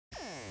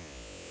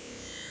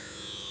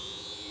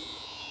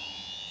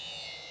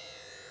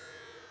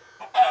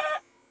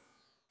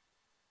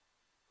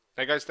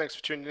Hey guys, thanks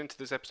for tuning in to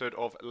this episode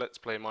of Let's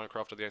Play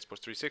Minecraft on the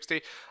Xbox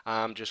 360.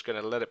 I'm just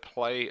going to let it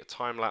play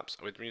time-lapse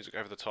with music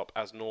over the top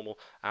as normal,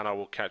 and I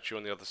will catch you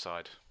on the other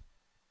side.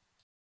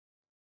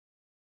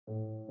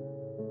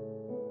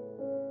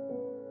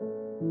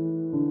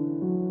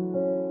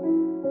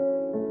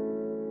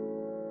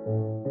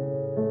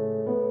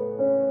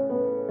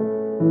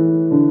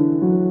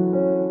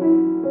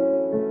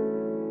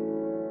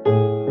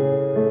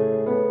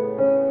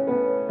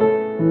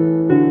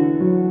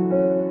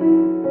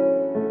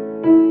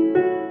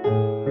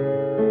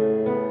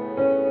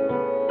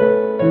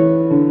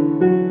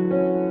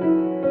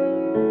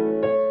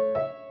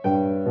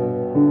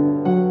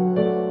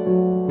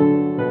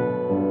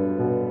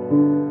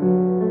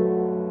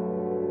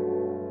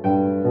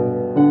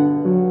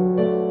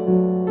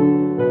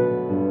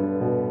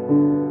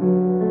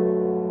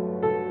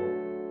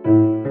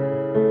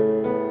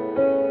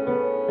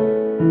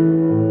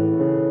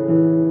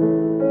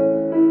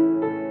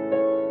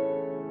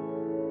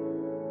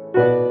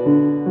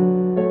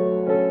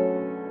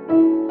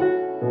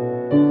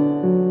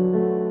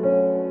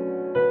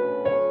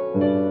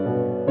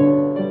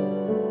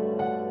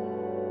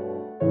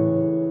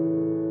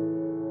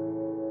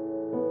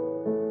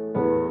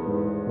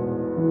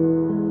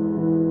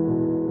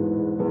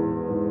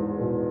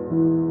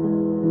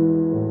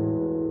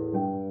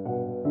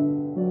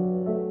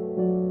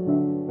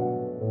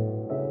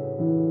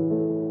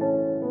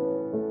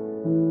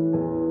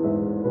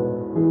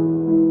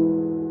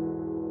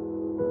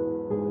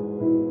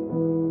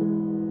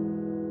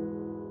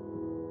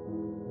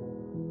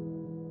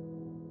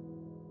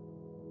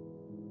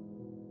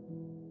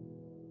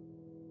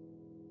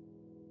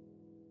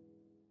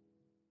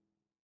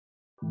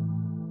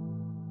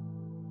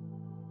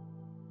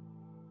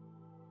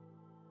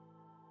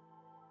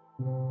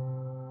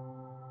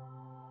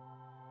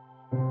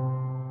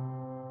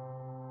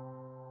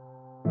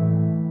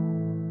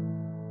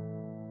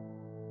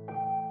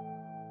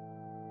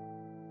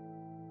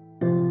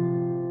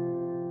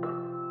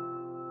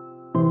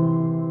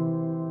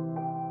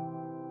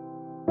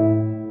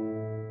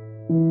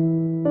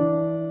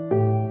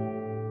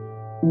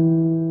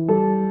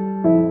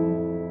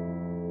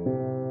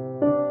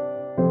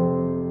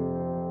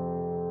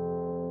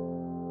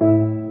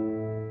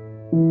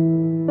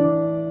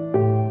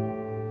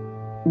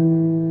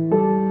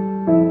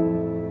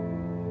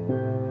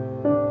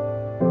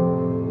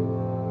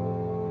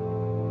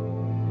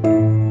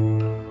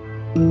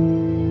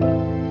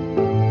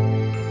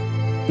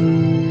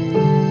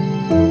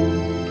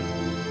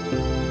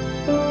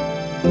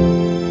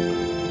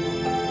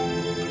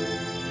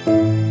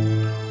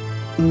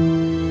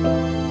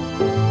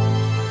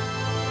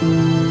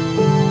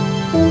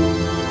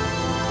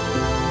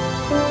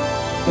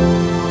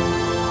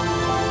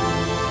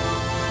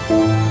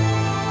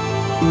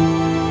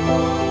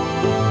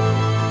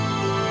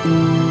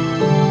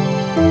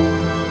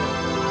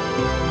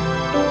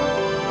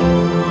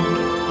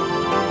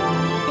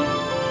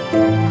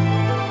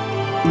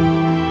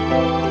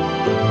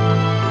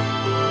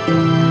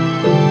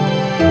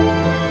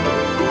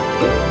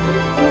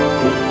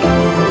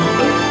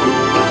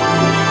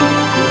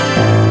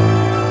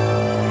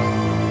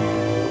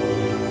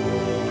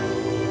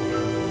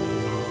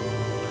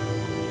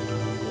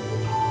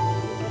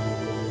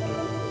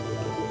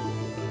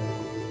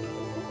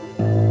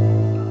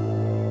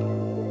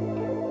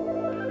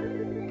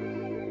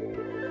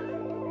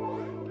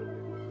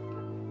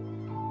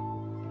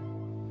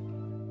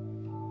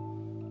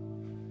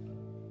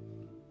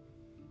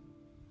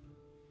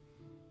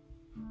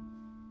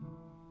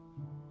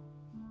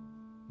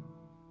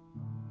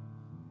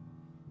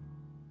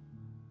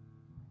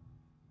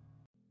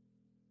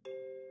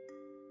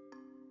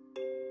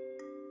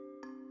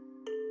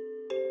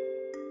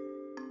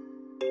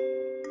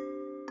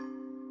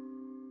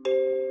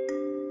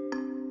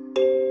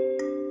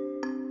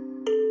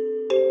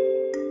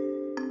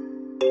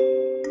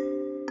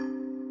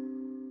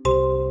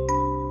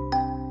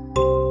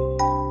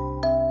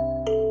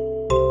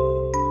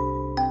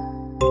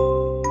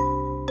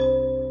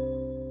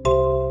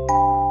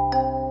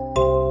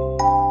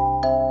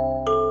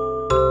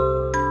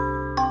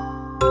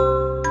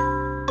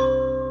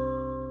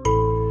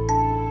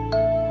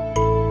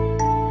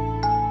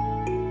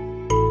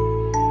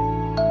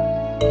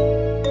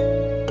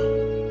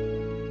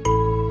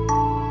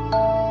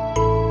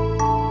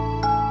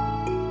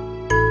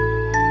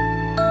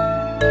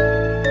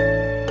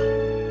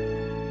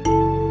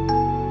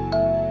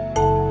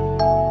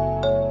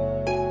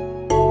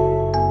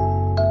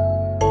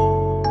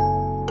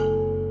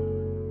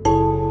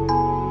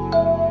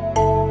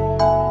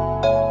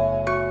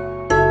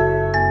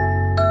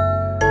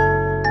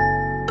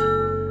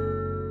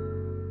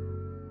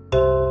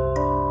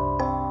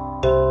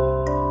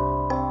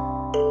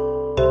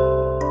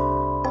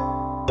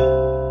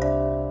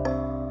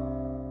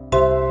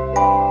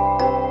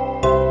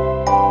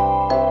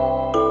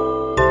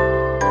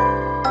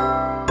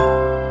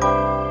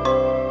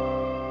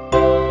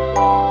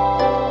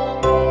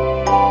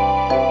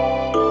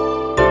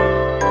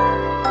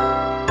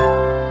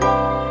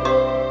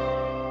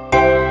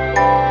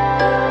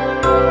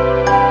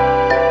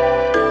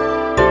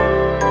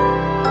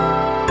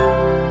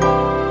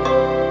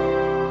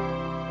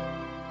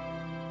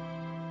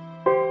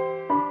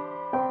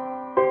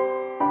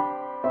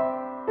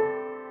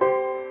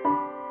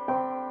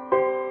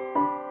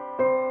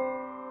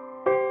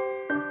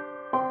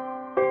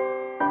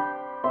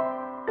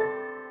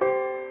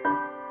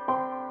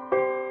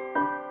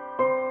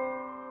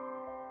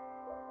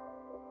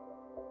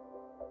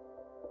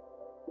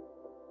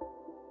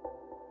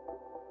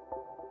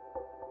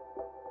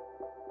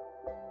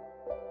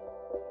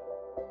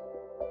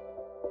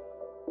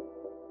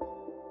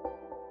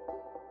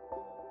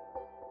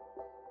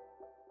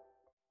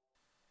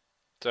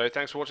 So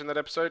thanks for watching that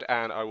episode,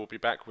 and I will be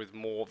back with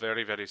more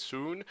very, very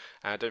soon.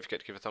 Don't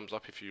forget to give a thumbs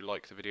up if you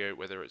like the video,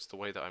 whether it's the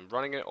way that I'm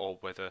running it or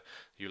whether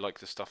you like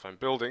the stuff I'm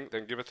building,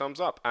 then give a thumbs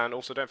up. And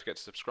also don't forget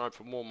to subscribe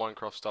for more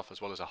Minecraft stuff,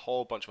 as well as a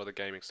whole bunch of other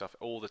gaming stuff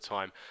all the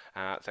time.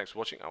 Thanks for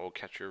watching. I will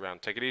catch you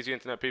around. Take it easy,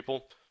 internet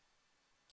people.